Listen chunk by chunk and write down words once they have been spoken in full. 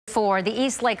For the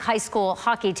East Lake High School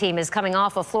hockey team is coming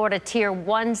off a Florida Tier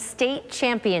 1 state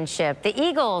championship. The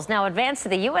Eagles now advance to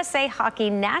the USA Hockey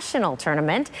National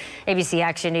Tournament. ABC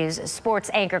Action News sports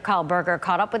anchor Kyle Berger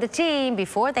caught up with the team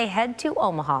before they head to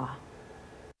Omaha.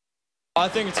 I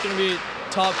think it's going to be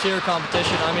top-tier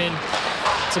competition. I mean,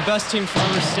 it's the best team from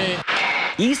our state.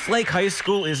 East Lake High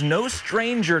School is no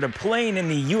stranger to playing in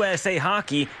the USA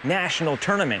Hockey National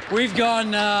Tournament. We've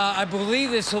gone, I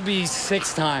believe this will be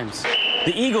 6 times.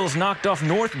 The Eagles knocked off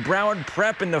Notre Dame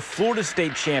Prep in the Florida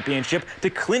State Championship to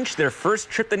clinch their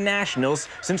first trip to Nationals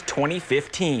since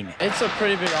 2015. It's a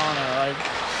pretty big honor. Like,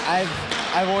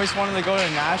 I've always wanted to go to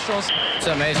Nationals. It's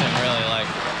amazing, really.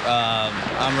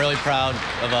 I'm really proud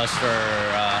of us for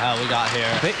how we got here.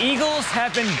 The Eagles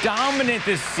have been dominant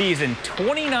this season,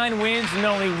 29 wins and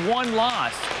only 1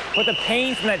 loss. But the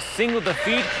pain from that single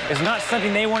defeat is not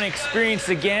something they want to experience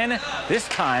again, this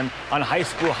time on high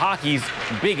school hockey's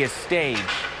biggest stage.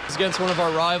 It's against one of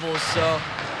our rivals, so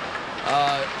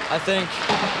I think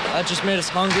that just made us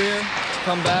hungrier to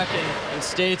come back in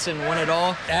states and win it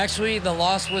all. Actually, the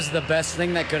loss was the best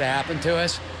thing that could have happened to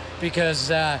us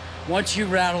because once you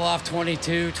rattle off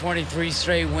 22, 23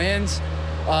 straight wins,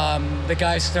 the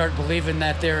guys start believing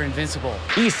that they're invincible.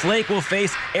 East Lake will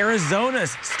face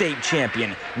Arizona's state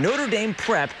champion, Notre Dame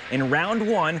Prep, in round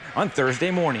 1 on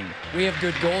Thursday morning. We have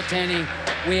good goaltending.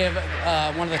 We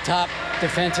have one of the top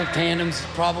defensive tandems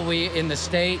probably in the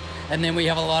state, and then we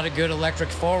have a lot of good electric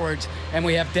forwards, and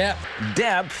we have depth.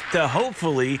 Depth to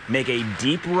hopefully make a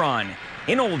deep run.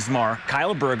 In Oldsmar,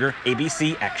 Kyle Berger,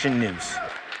 ABC Action News.